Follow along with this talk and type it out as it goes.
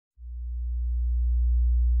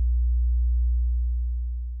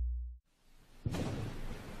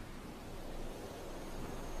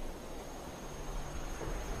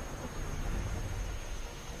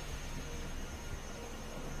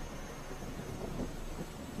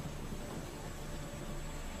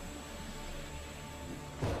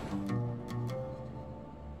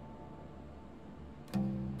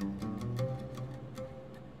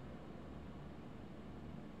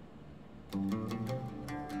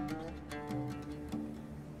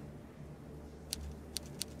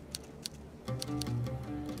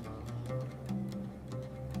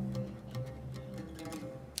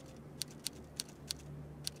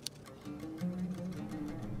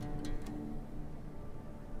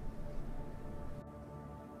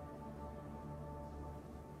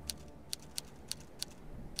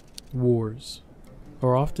Wars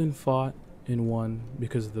are often fought and won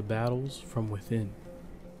because of the battles from within,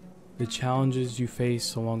 the challenges you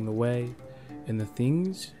face along the way, and the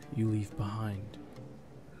things you leave behind.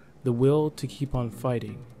 The will to keep on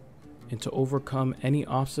fighting and to overcome any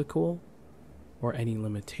obstacle or any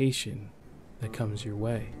limitation that comes your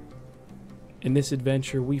way. In this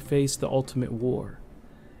adventure, we face the ultimate war,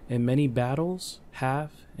 and many battles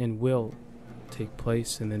have and will take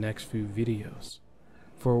place in the next few videos.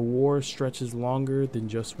 For a war stretches longer than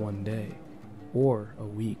just one day or a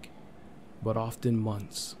week, but often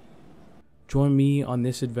months. Join me on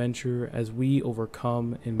this adventure as we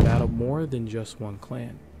overcome and battle more than just one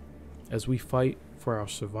clan, as we fight for our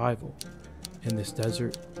survival in this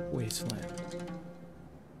desert wasteland.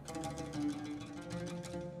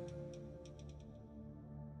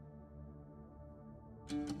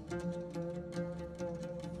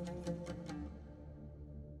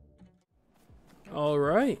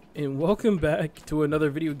 Alright, and welcome back to another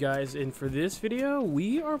video, guys. And for this video,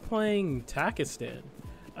 we are playing Takistan.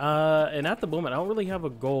 And at the moment, I don't really have a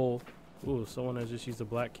goal. Ooh, someone has just used a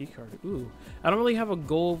black key card. Ooh, I don't really have a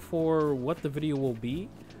goal for what the video will be.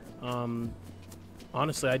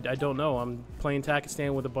 Honestly, I don't know. I'm playing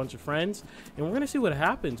Takistan with a bunch of friends, and we're gonna see what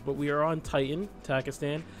happens. But we are on Titan,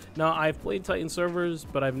 Takistan. Now, I've played Titan servers,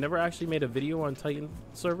 but I've never actually made a video on Titan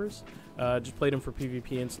servers. Just played them for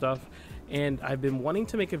PvP and stuff. And I've been wanting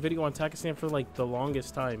to make a video on Takistan for like the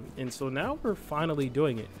longest time, and so now we're finally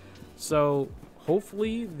doing it. So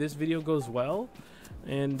hopefully this video goes well,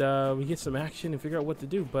 and we get some action and figure out what to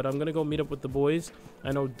do. But I'm gonna go meet up with the boys.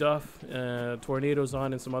 I know Duff, Tornado's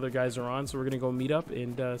on, and some other guys are on, so we're gonna go meet up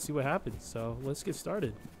and see what happens. So let's get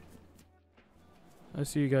started. I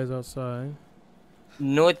see you guys outside.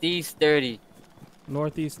 Northeast 30.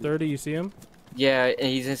 Northeast 30, you see him? Yeah, and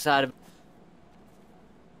he's inside of.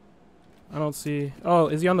 I don't see. Oh,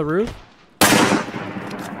 is he on the roof?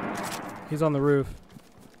 He's on the roof.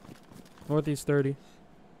 Northeast 30.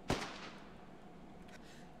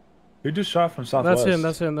 Who just shot from southwest? That's him.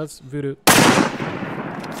 That's him. That's Voodoo.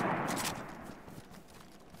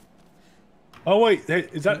 Oh wait, hey,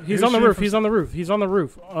 is that? He's on the roof. He's on the roof. He's on the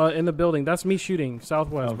roof. In the building. That's me shooting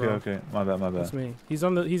southwest. Okay, bro. okay. My bad, my bad. That's me. He's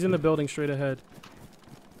on the. He's in the building straight ahead.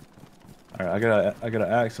 All right, I got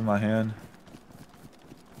an axe in my hand.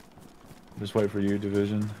 Just wait for you,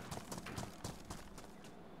 Division.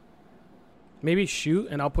 Maybe shoot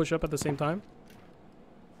and I'll push up at the same time.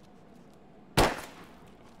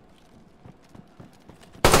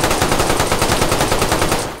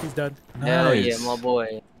 He's dead. Hell yeah, Nice. my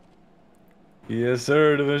boy. Yes,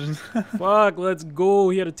 sir, Division. Fuck, let's go.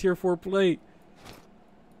 He had a tier 4 plate.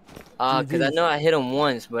 Cause I know I hit him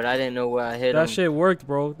once, but I didn't know where I hit him. That shit worked,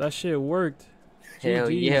 bro. That shit worked. Hell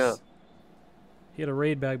GGs. yeah. He had a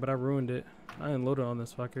raid bag, but I ruined it. I unloaded on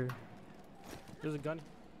this fucker. There's a gun.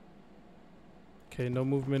 Okay, no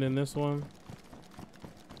movement in this one.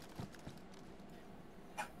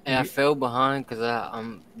 And I fell behind cause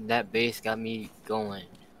that base got me going.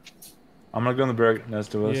 I'm gonna go in the barrack next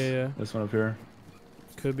to us. Yeah. This one up here.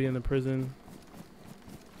 Could be in the prison.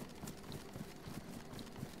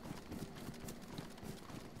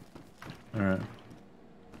 All right.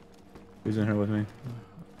 Who's in here with me?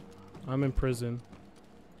 I'm in prison.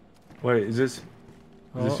 Wait, is this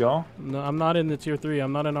y'all? No, I'm not in the tier 3.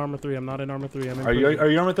 I'm not in armor 3. I'm not in armor 3. I'm in Are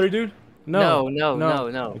you armor 3, dude? No.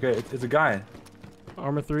 No. Okay, it's a guy.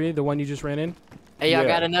 Armor 3, the one you just ran in? Hey, I Yeah.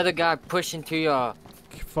 got another guy pushing to y'all.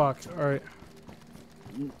 Fuck. Alright.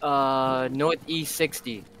 Northeast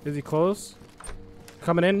 60. Is he close?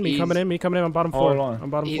 Coming in? Me He's- coming in? Me coming in? I'm bottom Hold floor. on. I'm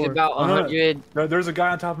bottom He's floor. about Oh, no, no. 100. There's a guy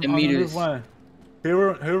on top of The on the roof meters. line.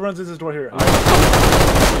 Who runs into this door here?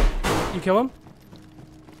 You kill him?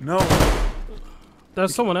 No.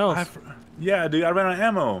 That's someone else. Yeah, dude, I ran out of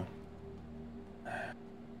ammo.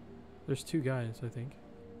 There's 2 guys, I think.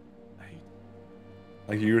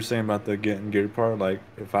 Like you were saying about the getting geared part, like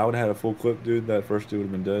if I would have had a full clip, dude, that first dude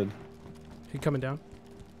would have been dead. He coming down.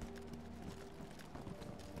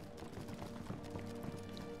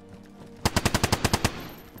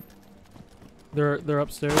 They're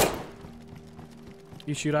upstairs.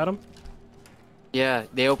 You shoot at him? Yeah,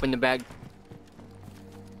 they opened the back.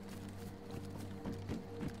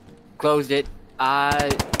 Closed it. I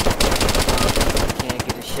can't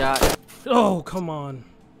get a shot. Oh, come on.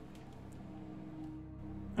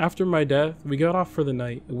 After my death, we got off for the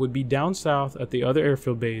night. It would be down south at the other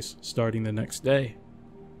airfield base starting the next day.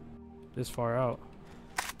 This far out.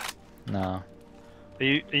 No. Are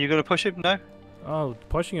you gonna push him? No. Oh,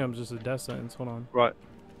 pushing him is just a death sentence. Hold on. Right.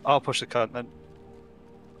 I'll push the cunt then.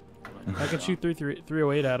 I can shoot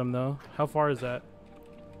 308 at him though. How far is that?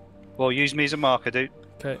 Well, use me as a marker, dude.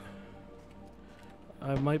 Okay.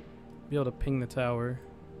 I might be able to ping the tower.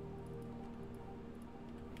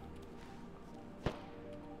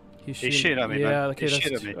 He's shooting at me, yeah, man. okay, He's that's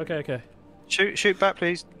shooting at me. okay, okay. Shoot back,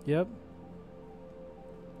 please. Yep.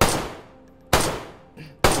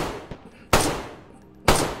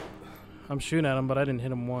 I'm shooting at him, but I didn't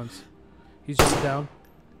hit him once. He's jumped down.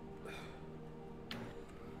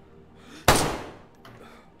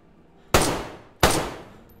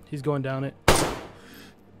 He's going down it.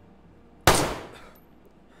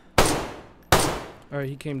 Alright,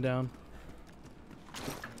 he came down.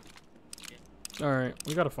 Alright,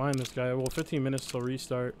 we gotta find this guy. Well, 15 minutes till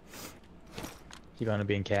restart. You gonna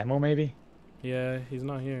be in camo, maybe? Yeah, he's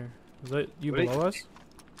not here. Is that you Wait. below us?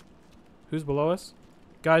 Who's below us?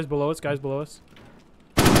 Guys below us, guys below us.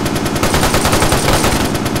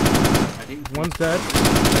 One's dead.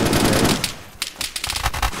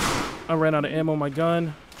 I ran out of ammo on my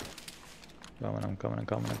gun. I'm coming.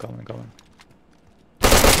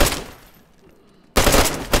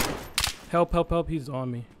 Help, he's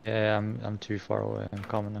on me. Yeah, I'm too far away. I'm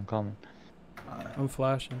coming. I'm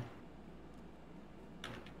flashing.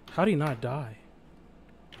 How'd he not die?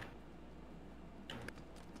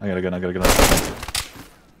 I gotta get on.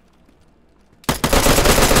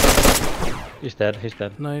 He's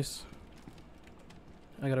dead. Nice.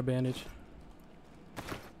 I got a bandage.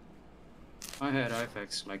 I had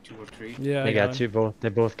IFX like 2 or 3. Yeah, They I got him. two both. They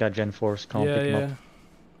both got Gen 4s. Can't pick them up.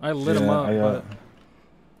 I lit him up, but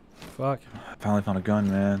fuck. I finally found a gun,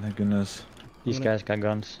 man. Thank goodness. These guys got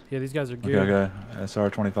guns. Yeah, these guys are good. Okay.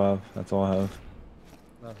 SR-25. That's all I have.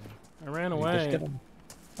 I ran You just away. get 'em.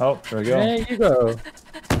 Oh, there we go. There you go.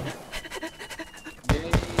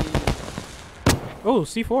 Oh,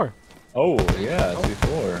 C4. Oh, yeah,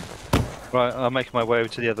 C4. Right, I'm making my way over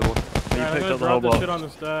to the other one. You Alright, I'm picked gonna up the whole drop this box. shit on the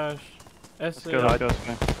stash. Let's go. Let's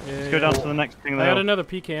Yeah, go down to the next thing. I got another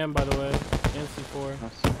PKM, by the way, and C4,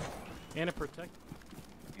 Nice. and a protect.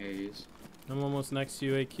 Yeah, he is. I'm almost next to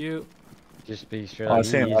you, AQ. Just be sure. Oh, I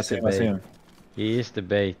see him. He is the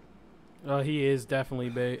bait. He is definitely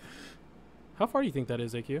bait. How far do you think that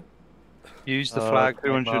is, AQ? Use the flag.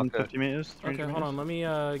 250 marker. meters. Okay, 300 hold on. meters.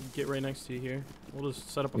 Let me get right next to you here. We'll just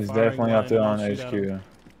set up a He's firing definitely line up there and on I'll shoot at him.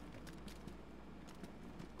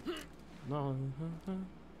 HQ. No.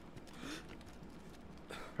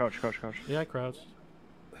 Crouch. Yeah, I crouched.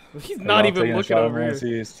 He's Hey, not I'm even taking a looking shot. over I wanna here. see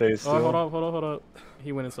you stay Oh, still. hold up.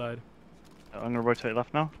 He went inside. I'm gonna rotate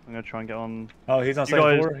left now. I'm gonna try and get on. Oh, he's on You second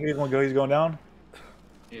guys- floor. He's going down.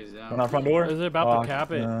 He's Going down. out front door. Is it about to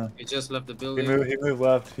cap it? He just left the He building. moved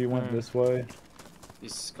left. He went Alright. this way.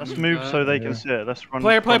 He's Let's coming move so back. they Yeah. can see it. Let's run.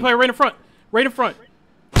 Player, front. right in front. Right in front.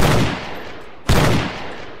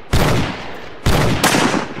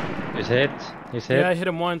 He's hit. Yeah, I hit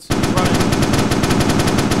him once. He's running.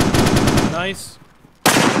 Nice.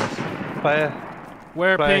 Player.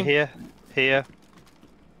 Where, Player ping? here.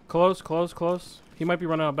 Close. He might be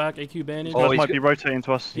running out back. AQ bandage. Oh, he's might go- be rotating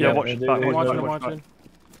to us. Yeah, Yeah, watch yeah, his back. yeah, I'm yeah. watching. Watch.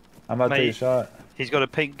 I'm about to take a Mate. shot. He's got a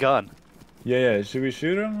pink gun. Yeah. Should we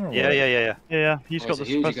shoot him? Or Yeah. what? Yeah. He's Oh, got the it's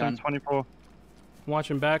a huge suppressor gun. in 24.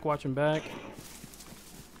 Watching back.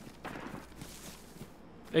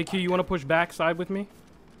 AQ, you want to push back side with me?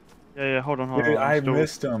 Yeah. Hold on. Dude, I'm I still-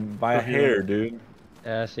 missed him by a still here. hair, dude.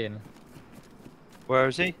 Yeah, I see him. Where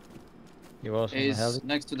is he? He was on the heli. He's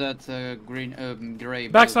next to that green, gray.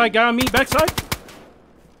 Backside, guy on me. Backside.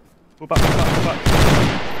 Go back.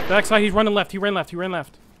 Backside. He's running left. He ran left. He's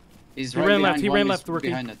He right ran left. behind He one, ran he's left.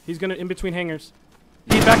 behind Rookie. it. He's gonna in between hangars.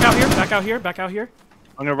 He's back out here.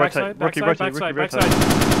 I'm gonna Backside. rotate. Rookie, Backside. rotate.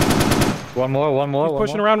 One more. He's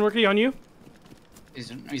pushing around, Rookie, on you.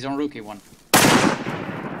 He's on rookie one.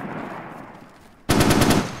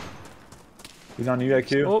 He's on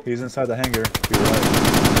UIQ. Oh. He's inside the hangar. To your right.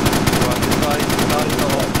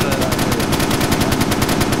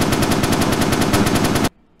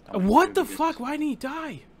 What the fuck? Why didn't he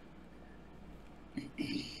die?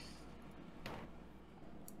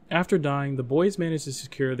 After dying, the boys managed to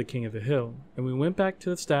secure the King of the Hill, and we went back to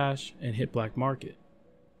the stash and hit Black Market.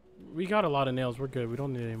 We got a lot of nails. We're good. We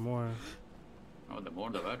don't need any more. Oh, the more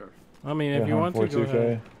the better. I mean, if you want to, go 142K.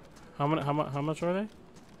 ahead. How much are they?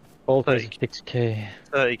 All 30. 36k.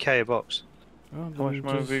 30k a box. Oh, How much then money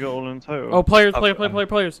have just- we got all in total? Oh, players. I've-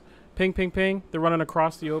 Players. Ping. They're running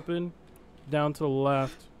across the open, down to the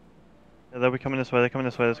left. Yeah, they'll be coming this way. They're coming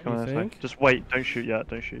this way. think? Just wait. Don't shoot yet.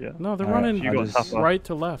 No, they're Alright, running You got just- tougher. right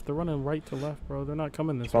to left. They're running right to left, bro. They're not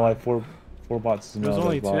coming this It's about way. like four bots. There's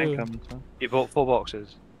only bot. two. Coming, so. You bought 4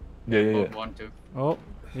 boxes. Yeah. 1, 2. Oh,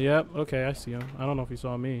 yep. Okay, I see him. I don't know if he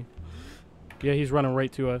saw me. Yeah, he's running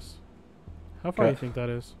right to us. How far do you Okay. think that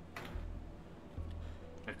is?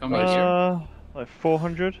 They're coming here. Like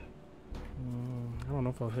 400. I don't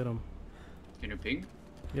know if I'll hit him. Can you ping?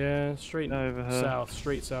 Yeah, straight Over here. south,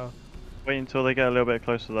 straight south. Wait until they get a little bit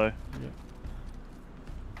closer though.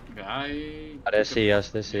 I. Oh, they see us.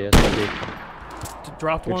 They see us.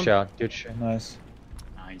 Dropped Good one. shot. Good shot. Nice.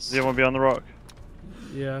 Nice. Does anyone be on the rock?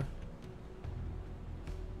 Yeah.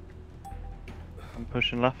 I'm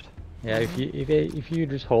pushing left. Yeah, if you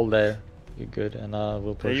just hold there, you're good, and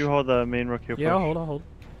we'll Yeah, push. you hold the main Rookie. Yeah, I'll hold.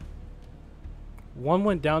 One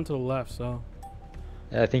went down to the left, so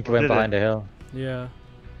Yeah, I think he Oh, went did it? behind the hill. yeah.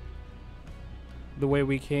 The way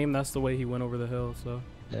we came, that's the way he went over the hill, so.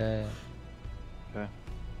 Yeah. Okay.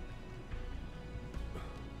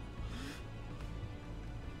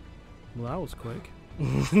 Well, that was quick.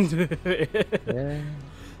 Yeah.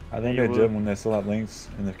 I think You they would. did when they still have links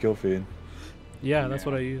in the kill feed. Yeah, that's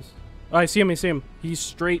what Yeah. I use. Oh, I see him, He's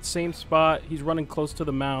straight, same spot. He's running close to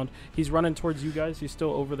the mound. He's running towards you guys. He's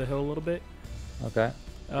still over the hill a little bit. Okay.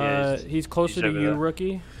 Yeah, He's closer he's to over you, there.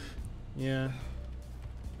 Rookie. Yeah.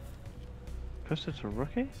 Closer to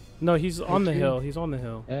Rookie? No, he's on the Okay. hill. He's on the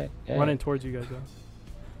hill. Yeah. Yeah. Running towards you guys, though.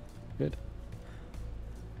 Good.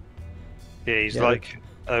 Yeah, he's Yeah, like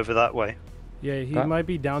over that way, Yeah, he Okay. might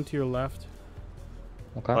be down to your left.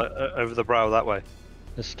 Okay. like over the brow that way.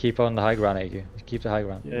 Just keep on the high ground, AQ. Just keep the high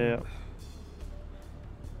ground. Yeah.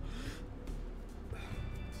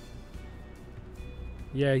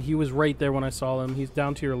 Yeah, he was right there when I saw him. He's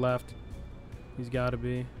down to your left. He's got to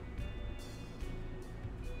be.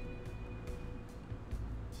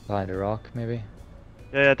 Behind the rock, maybe.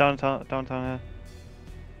 Yeah, downtown here.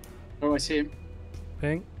 Oh, I see him.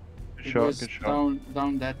 Ping? Good He shot, goes good shot.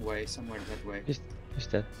 down that way, somewhere that way. He's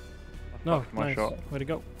dead. No, Fuck my nice. shot. Way to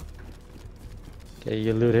go. Okay,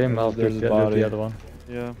 you loot him. I'll There's loot the loot body. the other one.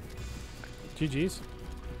 Yeah. GG's.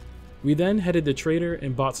 We then headed to Trader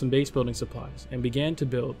and bought some base building supplies and began to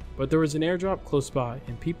build, but there was an airdrop close by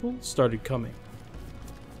and people started coming.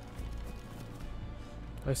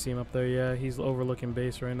 I see him up there, yeah, he's overlooking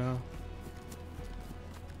base right now.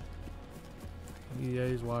 Yeah,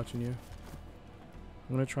 he's watching you.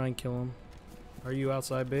 I'm gonna try and kill him. Are you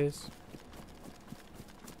outside base?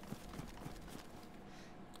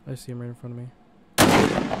 I see him right in front of me.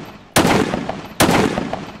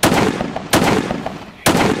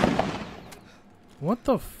 What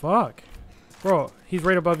the fuck? Bro, he's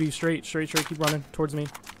right above you. Straight, keep running towards me.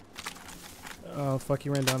 Oh, fuck, he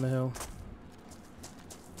ran down the hill.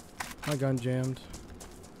 My gun jammed.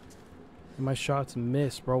 And my shots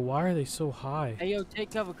missed, bro. Why are they so high? Hey, yo,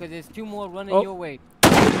 take cover, because there's two more running Oh. your way.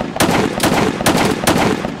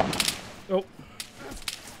 Oh.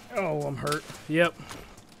 Oh, I'm hurt. Yep.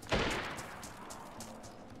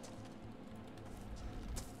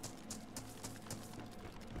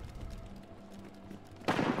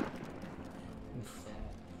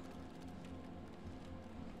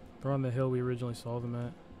 They're on the hill we originally saw them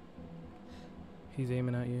at. He's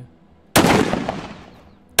aiming at you.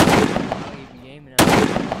 How he be aiming at me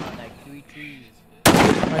on like 3 trees.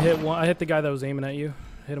 I hit one. I hit the guy that was aiming at you.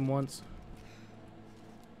 Hit him once.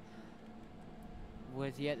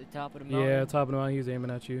 Was he at the top of the mountain? Yeah, top of the mountain. He was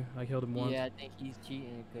aiming at you. I killed him once. Yeah, I think he's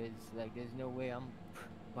cheating, because like there's no way I'm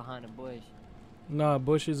behind a bush. Nah,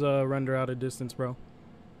 Bush is render out of distance, bro.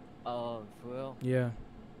 Oh, for real? Yeah.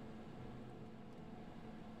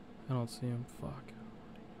 I don't see him. Fuck.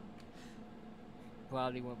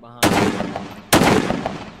 Probably went behind.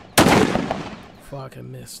 Fuck, I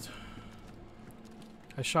missed.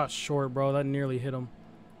 I shot short, bro. That nearly hit him.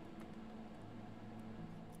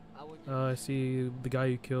 I see the guy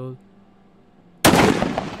you killed.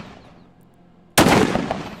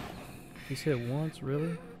 He's hit once,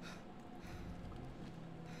 really?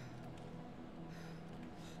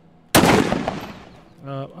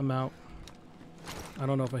 I'm out. I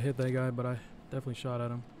don't know if I hit that guy, but I definitely shot at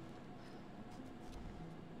him.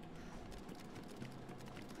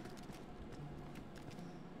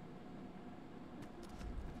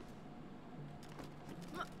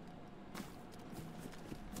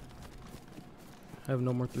 I have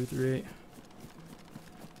no more 338.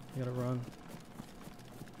 I gotta run.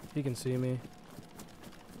 He can see me.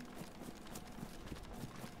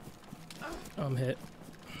 I'm hit.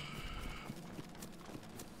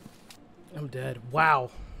 I'm dead. Wow.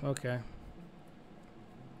 Okay.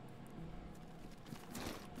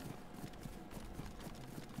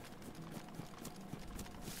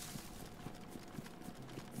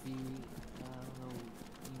 See, I don't know.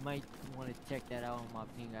 You might want to check that out on my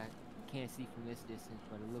ping. I can't see from this distance,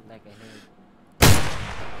 but it looked like a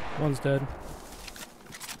head. One's dead.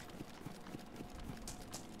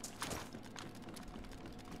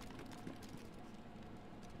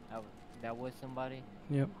 That was somebody?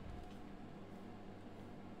 Yep.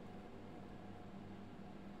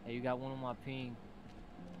 Hey, you got one on my ping.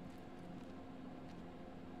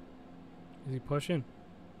 Is he pushing?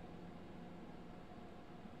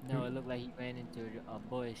 No, it looked like he ran into a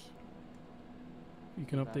bush. You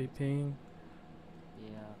can update ping. Yeah,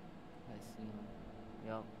 I see him.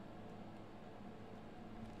 Yup.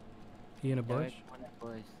 He in a bush? Direct on that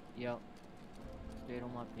bush. Yup. Straight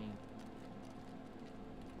on my ping.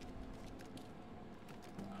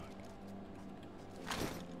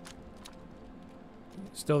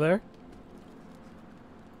 Still there?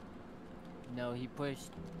 No, he pushed.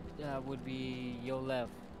 Would be your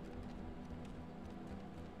left.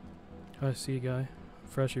 I see a guy.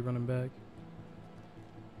 Freshie running back.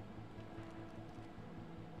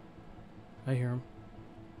 I hear him.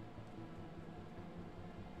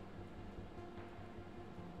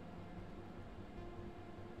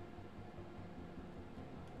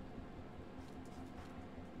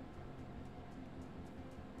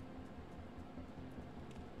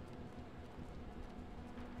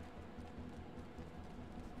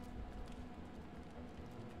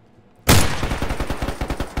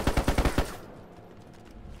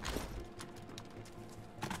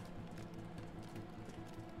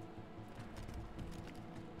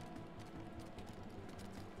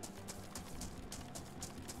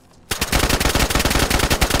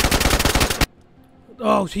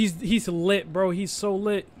 Oh, he's lit, bro. He's so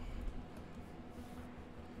lit.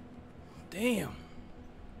 Damn.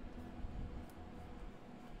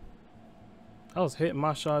 I was hitting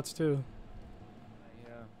my shots too.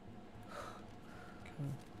 Yeah.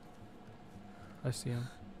 Okay. I see him.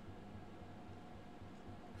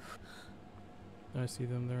 I see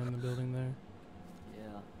them. They're in the building there.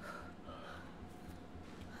 Yeah.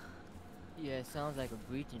 Yeah, it sounds like a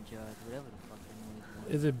breaching charge, whatever the fuck that noise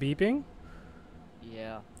was. Is it beeping?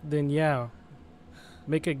 Yeah. Then yeah.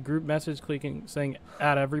 Make a group message clicking saying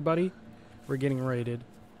add everybody. We're getting raided.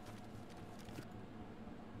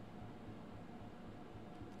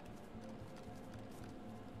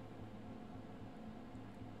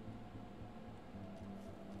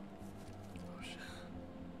 Oh shit.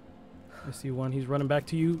 I see one. He's running back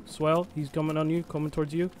to you, Swell. He's coming on you, coming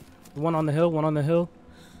towards you. One on the hill, one on the hill.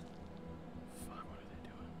 Fuck, what are they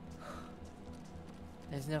doing?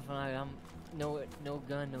 There's nothing like no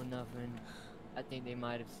gun, no nothing. I think they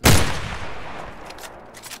might have seen.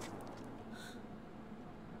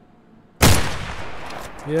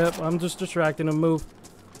 Yep, I'm just distracting him. Move.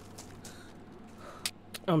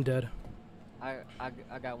 I'm dead. I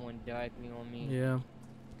got one directly on me. Yeah.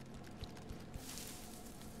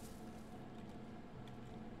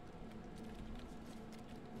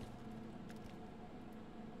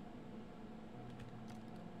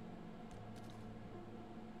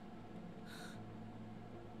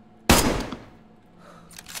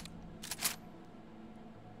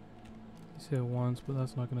 He's hit once, but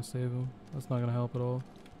that's not gonna save him. That's not gonna help at all.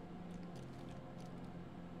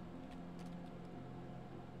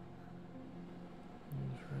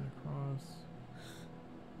 Just right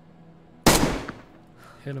across.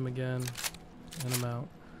 Hit him again, and I'm out.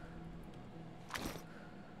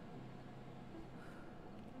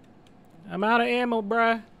 I'm out of ammo,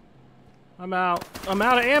 bruh. I'm out. I'm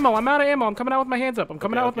out of ammo. I'm out of ammo. I'm coming out with my hands up. I'm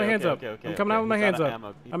coming out with my hands up. I'm coming out with my hands up.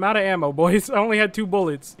 I'm out of ammo, boys. I only had 2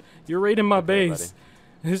 bullets. You're raiding my base.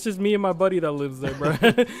 Buddy. It's just me and my buddy that lives there, bro.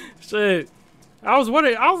 Shit. I was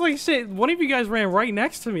wondering. I was like, shit. One of you guys ran right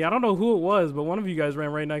next to me. I don't know who it was, but one of you guys ran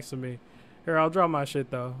right next to me. Here, I'll drop my shit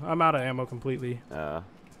though. I'm out of ammo completely. I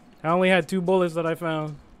only had 2 bullets that I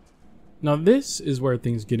found. Now this is where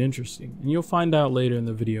things get interesting, and you'll find out later in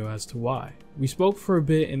the video as to why. We spoke for a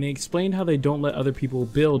bit and they explained how they don't let other people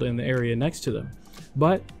build in the area next to them,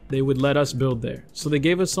 but they would let us build there. So they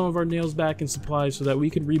gave us some of our nails back and supplies so that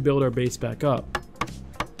we could rebuild our base back up.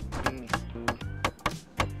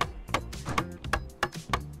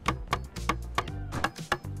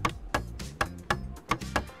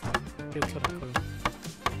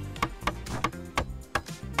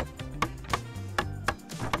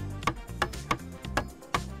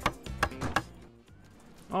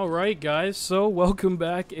 Alright guys, so welcome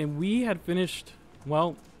back, and we had finished,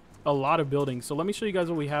 well, a lot of buildings. So let me show you guys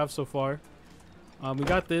what we have so far. We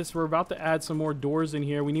got this. We're about to add some more doors in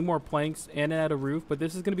here. We need more planks and add a roof, but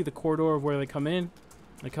this is going to be the corridor of where they come in.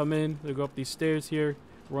 They come in, they go up these stairs here.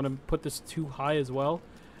 We're going to put this too high as well,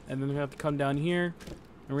 and then we have to come down here,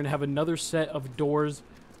 and we're going to have another set of doors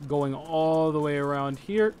going all the way around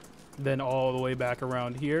here, then all the way back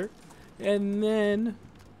around here, and then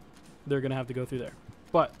they're going to have to go through there.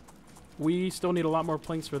 But we still need a lot more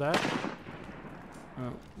planks for that.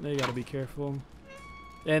 Oh, they gotta be careful.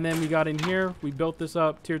 And then we got in here, we built this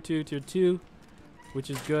up tier 2, which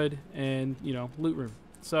is good, and you know, loot room.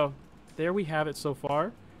 So there we have it so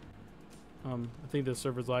far. I think the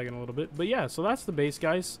server's lagging a little bit, but yeah, so that's the base,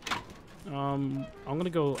 guys. I'm gonna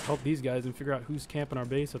go help these guys and figure out who's camping our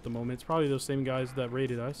base at the moment. It's probably those same guys that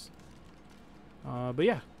raided us. But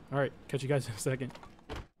yeah, all right, catch you guys in a second.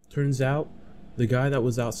 Turns out the guy that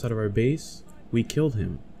was outside of our base, we killed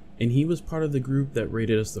him, and he was part of the group that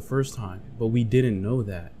raided us the first time, but we didn't know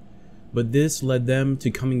that. But this led them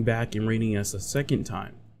to coming back and raiding us a second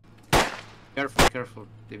time. Careful, careful,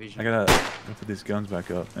 Division. I gotta put these guns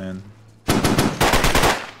back up, man. How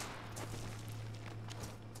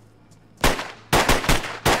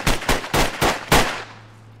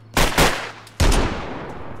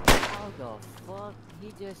the fuck?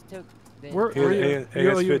 He just took. Where you?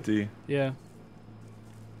 AS-50. Yeah.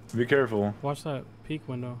 Be careful. Watch that peek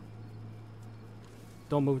window.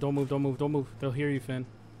 Don't move, don't move, don't move, don't move. They'll hear you, Finn.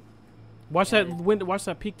 Watch that window. Watch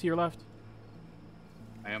that peek to your left.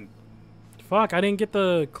 I am. Fuck, I didn't get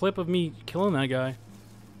the clip of me killing that guy.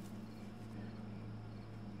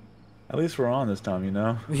 At least we're on this time, you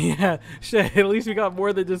know? Yeah, shit, at least we got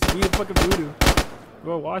more than just me and fucking voodoo.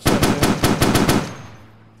 Go watch that, man.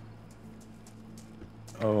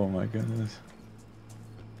 Oh my goodness.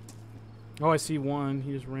 Oh, I see one.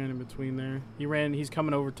 He just ran in between there. He's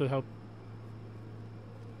coming over to help.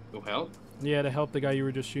 To help? Yeah, to help the guy you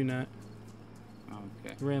were just shooting at.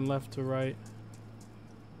 Okay. He ran left to right.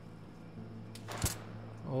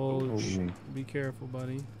 Oh, be careful,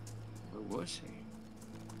 buddy. Where was he?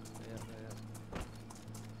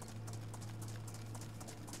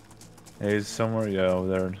 Hey, he's somewhere, yeah, over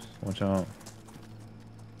there. Watch out.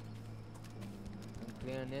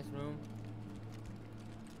 Clear in this room.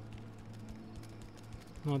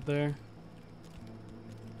 Not there.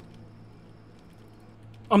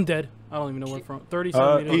 I'm dead. I don't even know where from.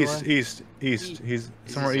 37 meters away. East. He's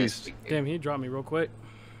somewhere east. Damn, he dropped me real quick.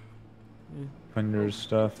 Yeah. Find your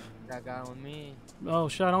stuff. That guy on me. Oh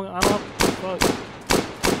shit! I don't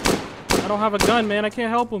have a gun, man. I can't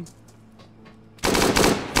help him.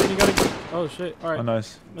 You gotta. Oh shit! All right. Oh,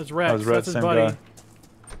 nice. That's Rex. That was Rex, That's his same buddy. guy.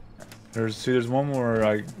 There's one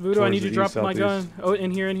more. Voodoo, I need you to drop my gun. Oh,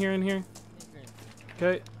 in here.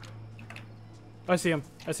 Okay. I see him.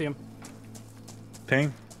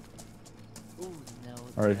 Ping. Ooh, no.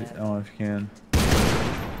 Or if I don't know if you can.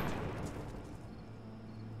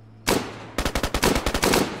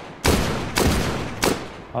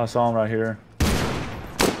 I saw him right here.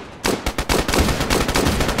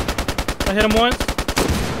 I hit him once.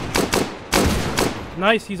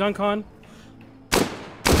 Nice, he's uncon.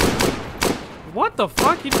 What the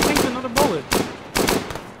fuck? He just tanked another bullet.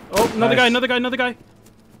 Oh, another guy.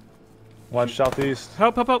 Watch southeast.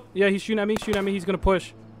 Help. Yeah, he's shooting at me. He's gonna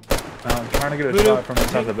push. I'm trying to get a Voodoo. shot from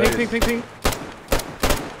inside the base. Ping.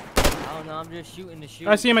 I don't know, I'm just shooting to shoot.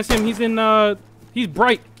 I see him. He's in, he's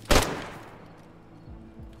bright.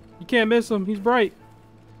 You can't miss him. He's bright.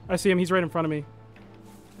 I see him. He's right in front of me.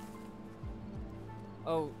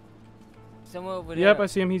 Oh. Somewhere over there. Yep, I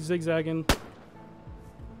see him. He's zigzagging.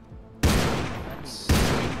 That's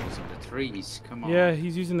using the trees. Come on. Yeah,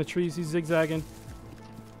 he's using the trees. He's zigzagging.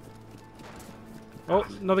 Oh,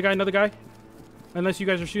 another guy. Unless you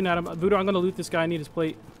guys are shooting at him. Voodoo, I'm gonna loot this guy. I need his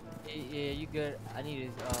plate. Yeah, you good. I need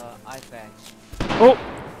his eye patch. Oh,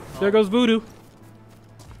 there goes Voodoo.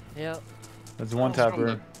 Yep. That's one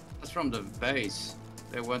tapper. That's from the base.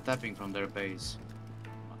 They were tapping from their base.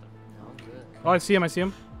 No, I'm good. Oh, I see him.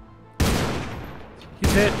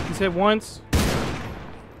 He's hit once.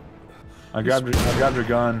 I grabbed your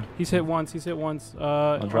gun. He's hit once.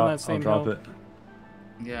 I'll On drop that same it. hill.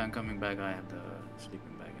 Yeah, I'm coming back. I have the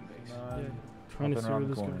sleeping bag in base. Yeah, trying to see where around the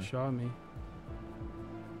this guy corner. shot me.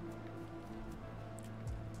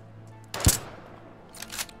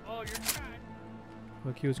 Oh, you're trying.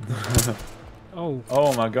 Look, he was cool. Oh.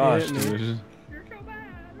 Oh my gosh, hit me. dude. You're so bad.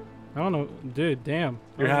 I don't know. Dude, damn.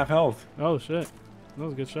 You're half health. Oh, shit. That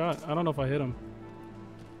was a good shot. I don't know if I hit him.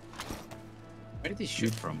 Where did he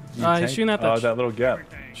shoot from? He's shooting at that that little gap.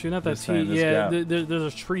 Shooting at that Just saying, T. this Yeah, gap.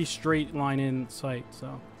 there's a tree straight line in sight,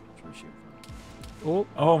 so. That's where he shoot from. Oh.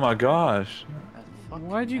 Oh my gosh.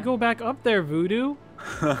 Why'd you go back up there, Voodoo?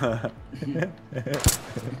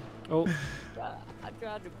 Oh. I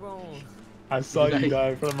tried to groan. I saw you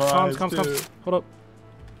die from my eyes Comms. Hold up.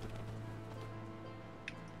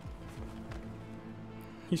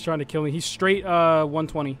 He's trying to kill me. He's straight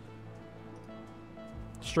 120.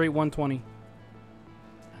 Straight 120.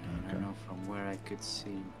 I don't know from where I could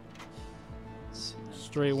see.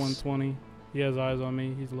 Straight 120. He has eyes on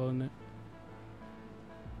me. He's loading it.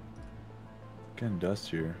 Getting dust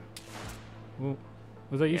here. Whoa.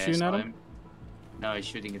 Was that you shooting at him? No, he's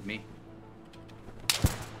shooting at me.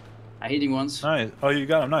 I hit him once. Nice. Oh, you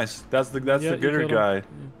got him. Nice. That's the Yeah, the you gooder killed him. guy. Yeah.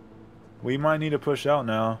 We might need to push out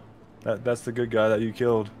now. That's the good guy that you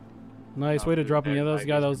killed. Nice Oh, way to dude, drop him. Yeah, that was I the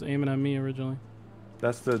guy that guess- was aiming at me originally.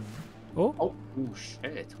 That's the. Oh, Oh,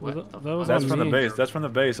 shit. What that the was fuck? That's on from the me. base. That's from the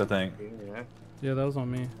base, I think. Yeah. yeah, that was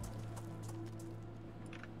on me.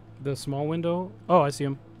 The small window. Oh, I see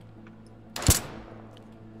him.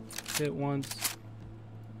 Hit once.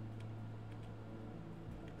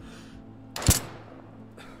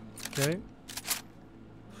 Okay.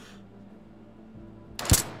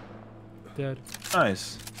 Dead.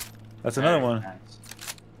 Nice. That's another Very one. nice.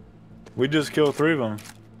 We just killed 3 of them.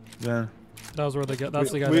 Then, That was where the guy.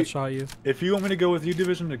 That's the guy we- that shot you. if you want me to go with you,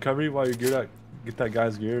 Division, to cover you while you get that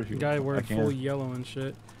guy's gear, if you. The guy I wearing can. full yellow and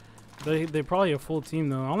shit. They probably a full team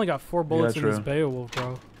though. I only got 4 bullets in this true. Beowulf,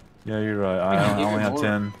 bro. Yeah, you're right. I can I give only you have more.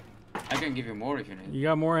 10. I can give you more if you need. You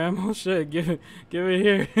got more ammo? Shit, give it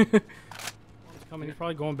here. He's coming. He's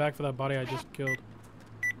probably going back for that body I just killed.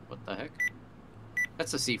 What the heck?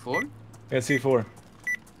 That's a C4? Yeah, C4.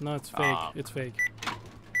 No, it's fake. Ah. It's fake.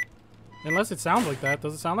 Unless it sounds like that.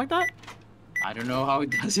 Does it sound like that? I don't know how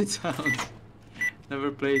it does it sound.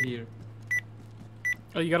 Never played here.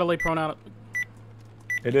 Oh, you gotta lay prone out.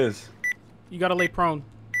 It is. You gotta lay prone.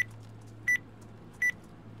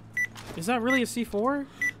 Is that really a C4?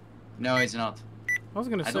 No, it's not. I was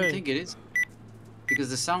gonna I say. don't think it is. Because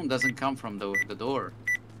the sound doesn't come from the door.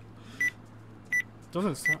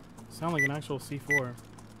 Doesn't sound like an actual C4.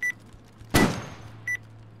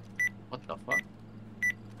 What the fuck?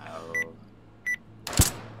 Oh.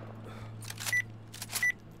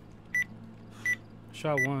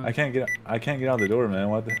 Shot one. I can't get out the door, man.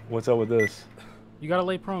 What's up with this? You gotta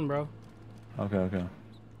lay prone, bro. Okay.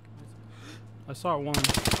 I saw one.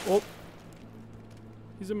 Oh.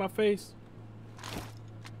 He's in my face.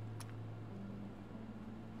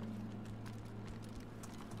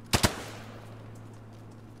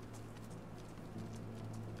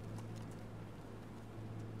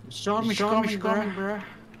 Storm is coming, bruh.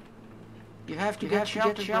 You have to get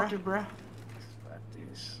shelter, bruh.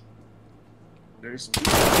 There's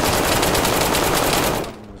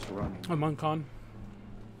was running. I'm on con.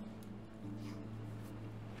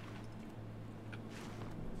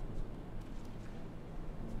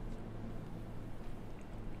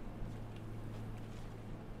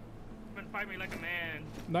 Fight me like a man.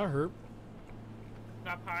 That hurt.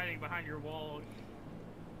 Stop hiding behind your wall.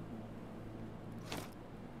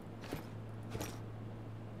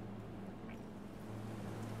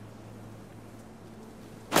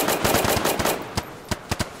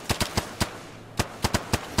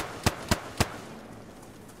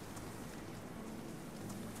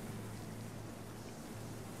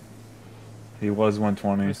 He was I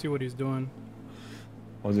 120. see what he's doing.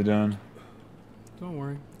 What's he doing? Don't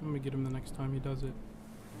worry. I'm gonna get him the next time he does it.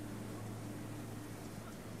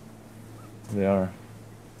 They are.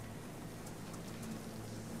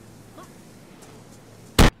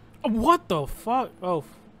 What the fuck? Oh,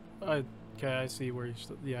 okay. I see where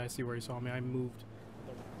I see where he saw me. I moved.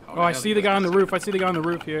 How Oh, I hell see did the guy on this the roof. I see the guy on the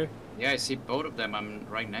roof here. Yeah, I see both of them. I'm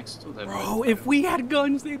right next to them. Bro, if we had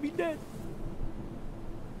guns, they'd be dead.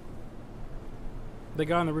 The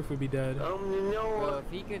guy on the roof would be dead. Bro,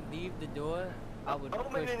 if he could leave the door, I would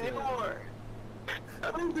push the door.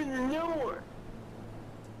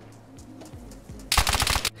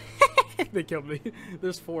 They killed me.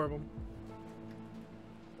 There's 4 of them.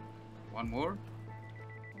 One more?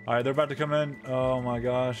 All right, they're about to come in. Oh my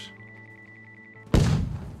gosh.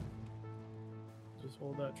 Just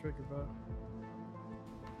hold that trigger, bro.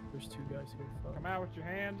 There's 2 guys here. Fuck. Come out with your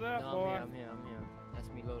hands up, No, boy. I'm here. That's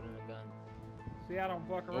me loading a gun. See, I don't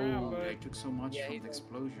fuck around, Oh, bud. I took so much Yeah, from he's the a-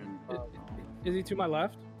 explosion. Is he to my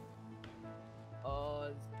left?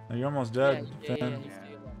 You're almost Yeah, dead, yeah, Finn. he's to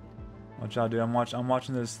your left. Watch out, dude. I'm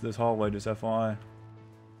watching this hallway. Just FYI.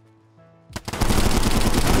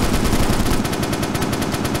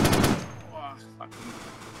 Oh, fucking.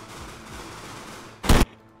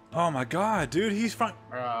 Oh my god, dude. He's front.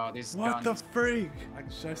 Bro, this What gun the is- freak?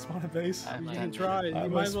 Should I spawn a base? I You might can have try it. I You might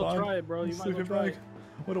might as well spawn. try it, bro. You might as well try it.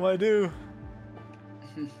 What do I do?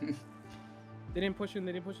 They didn't push in.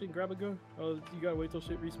 They didn't push in. Grab a gun. Oh, you gotta wait till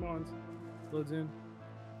shit respawns. Loads in.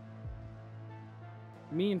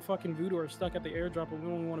 Me and fucking Voodoo are stuck at the airdrop, but we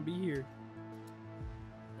don't want to be here.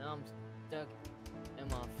 Now I'm stuck in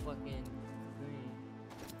my fucking screen.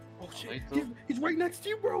 Oh shit! Wait, He's right next to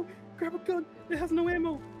you, bro. Grab a gun. It has no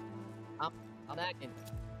ammo. I'm lagging.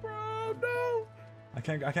 Bro, no. I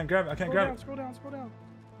can't grab it. I can't Scroll grab down. it. Scroll down. Scroll down.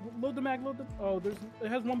 Load the mag. Load the. Oh, it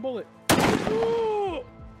has 1 bullet. Oh,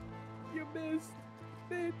 you missed,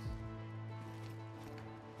 bitch.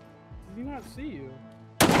 Did he not see you?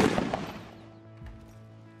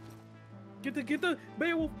 Get the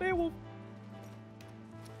Beowulf, Beowulf.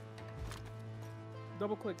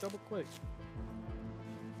 Double click, double click.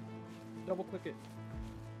 Double click it.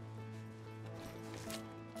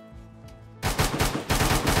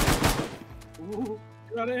 Ooh,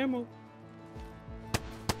 you're out of ammo.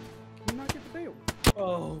 Can you not get the Beowulf?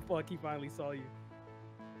 Oh, fuck, he finally saw you.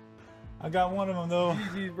 I got one of them though.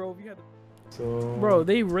 GG's, bro. You had to... So. Bro,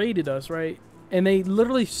 they raided us, right? And they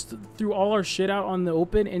literally threw all our shit out on the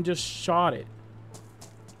open and just shot it.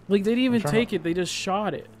 Like, they didn't even take it, they just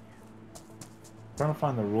shot it. Trying to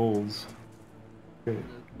find the rules. Okay,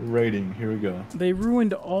 rating, here we go. They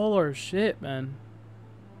ruined all our shit, man.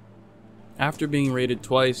 After being raided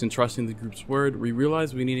twice and trusting the group's word, we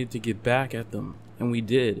realized we needed to get back at them. And we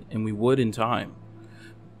did, and we would in time.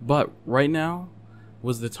 But right now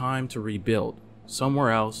was the time to rebuild. Somewhere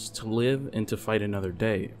else, to live and to fight another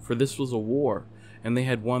day. For this was a war, and they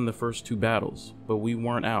had won the first 2 battles, but we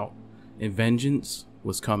weren't out, and vengeance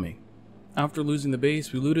was coming. After losing the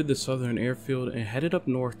base, we looted the southern airfield and headed up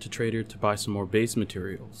north to Trader to buy some more base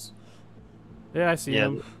materials. Yeah, I see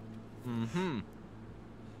him. Mm-hmm.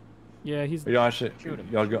 Yeah, he's... Y'all gonna kill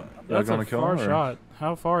him? Far shot.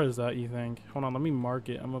 How far is that, you think? Hold on, let me mark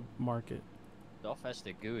it. I'm gonna mark it. How fast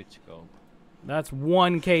the good go? That's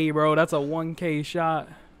 1K, bro. That's a 1K shot.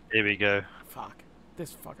 Here we go. Fuck.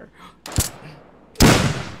 This fucker.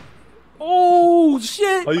 Oh,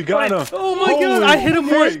 shit. Oh, you got him. Oh, my God. I hit him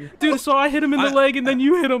once. Dude, so I hit him in the leg, and then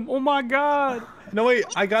you hit him. Oh, my God. No, wait.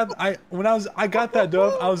 I got that,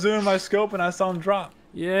 Dove. I was doing my scope, and I saw him drop.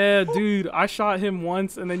 Yeah, dude. I shot him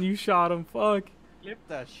once, and then you shot him. Fuck. Clip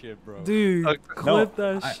that shit, bro. Dude, clip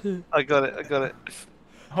that shit. I got it.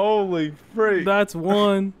 Holy freak. That's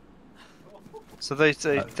one. So they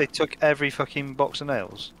took every fucking box of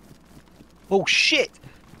nails. Oh shit!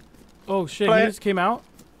 Oh shit! He just came out.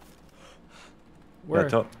 Where?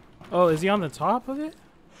 Top. Oh, is he on the top of it?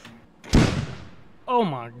 Oh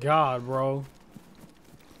my God, bro!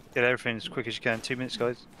 Get everything as quick as you can. 2 minutes,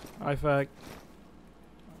 guys. I fact.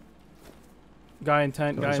 Guy in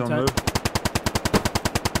tent. Guy in tent.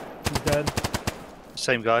 He's dead.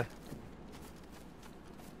 Same guy.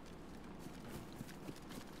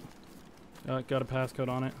 Got a passcode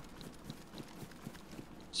on it.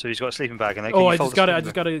 So he's got a sleeping bag in there. Oh, I just got it. I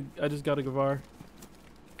just got a Gavar.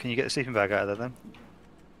 Can you get the sleeping bag out of there then?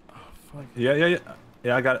 Oh, fuck. Yeah,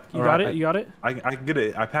 I got it. You got it? You got it? I can get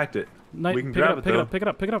it. I packed it. We can pick grab it up, it though. Pick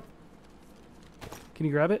it up. Can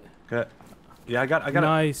you grab it? Okay. Yeah, I got it.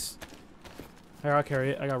 Nice. Here, I'll carry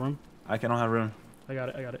it. I got room. I don't have room. I got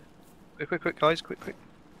it. Quick, guys. Quick.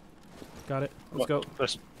 Got it. Let's go.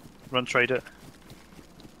 Let's run Trader.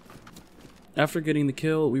 After getting the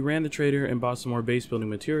kill, we ran the Trader and bought some more base building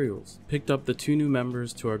materials. Picked up the 2 new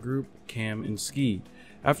members to our group, Cam and Ski.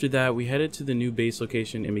 After that, we headed to the new base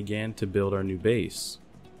location and began to build our new base.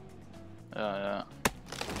 Yeah.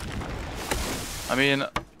 I mean...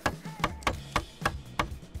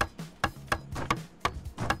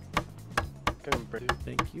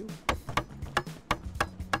 Thank you.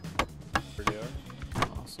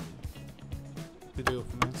 Awesome. Good deal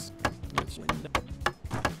for this.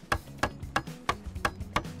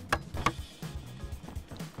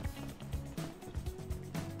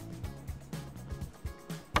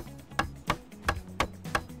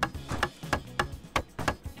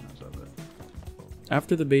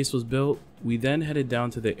 After the base was built, we then headed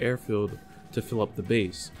down to the airfield to fill up the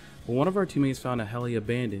base. But one of our teammates found a heli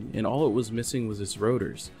abandoned, and all it was missing was its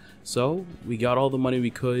rotors. So we got all the money we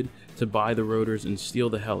could to buy the rotors and steal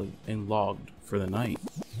the heli, and logged for the night.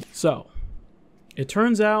 So it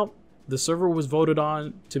turns out the server was voted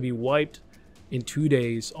on to be wiped in 2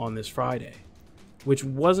 days on this Friday, which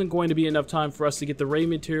wasn't going to be enough time for us to get the raid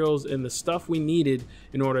materials and the stuff we needed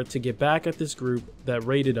in order to get back at this group that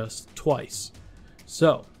raided us twice.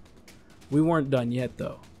 So we weren't done yet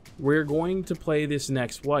though. We're going to play this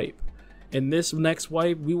next wipe. In this next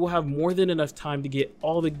wipe, we will have more than enough time to get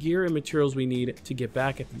all the gear and materials we need to get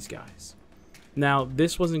back at these guys. Now,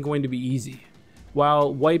 this wasn't going to be easy.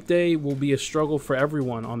 While wipe day will be a struggle for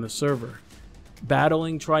everyone on the server,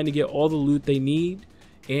 battling, trying to get all the loot they need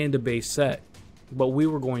and a base set, but we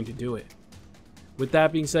were going to do it. With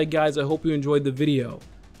that being said, guys, I hope you enjoyed the video,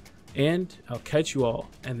 and I'll catch you all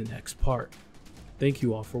in the next part. Thank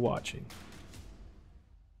you all for watching.